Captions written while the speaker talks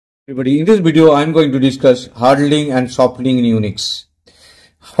Everybody, in this video I am going to discuss hardlink and softlink in Unix.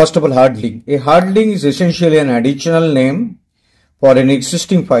 First of all, hardlink. A hardlink is essentially an additional name for an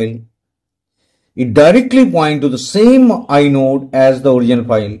existing file. It directly points to the same inode as the original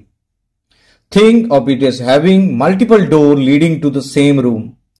file. Think of it as having multiple doors leading to the same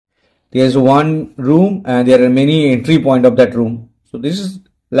room. There is one room and there are many entry points of that room. So this is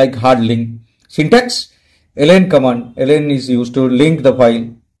like hardlink. Syntax: ln command. Ln is used to link the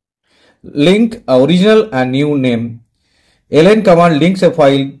file. Link original and new name. Ln command links a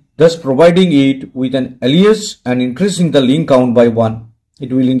file, thus providing it with an alias and increasing the link count by 1.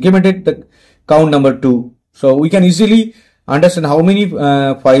 It will increment the count number 2. So we can easily understand how many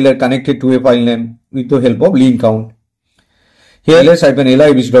files are connected to a file name with the help of link count. Here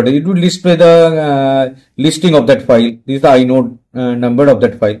ls-li it will display the listing of that file. This is the inode number of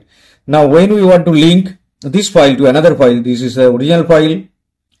that file. Now when we want to link this file to another file, this is the original file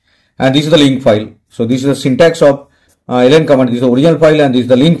and this is the link file. So this is the syntax of ln command. This is the original file and this is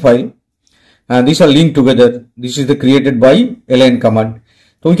the link file, and these are linked together. This is the created by ln command.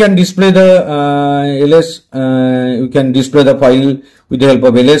 So we can display the we can display the file with the help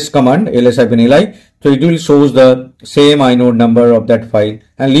of ls command, ls-li. So it will shows the same inode number of that file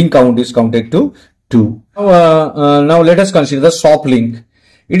and link count is counted to 2. Now let us consider the softlink.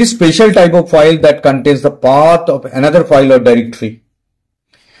 It is special type of file that contains the path of another file or directory.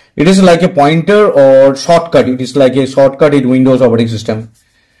 It is like a pointer or shortcut. It is like a shortcut in Windows operating system.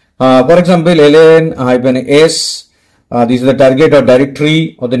 For example, ln-s, this is the target or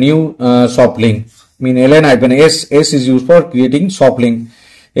directory of the new softlink. I mean ln-s, s is used for creating softlink.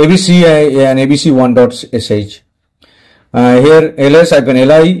 abc and abc1.sh. Here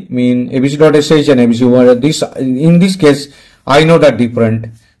ls-li mean abc.sh and abc1. This in this case inode are different.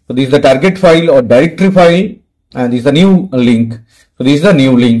 So this is the target file or directory file and this is the new link. So this is the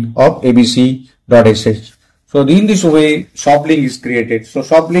new link of abc.sh. So in this way softlink is created. So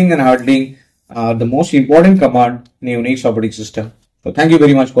softlink and hardlink are the most important command in Unix operating system. So thank you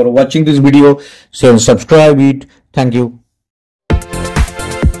very much for watching this video. So subscribe it. Thank you.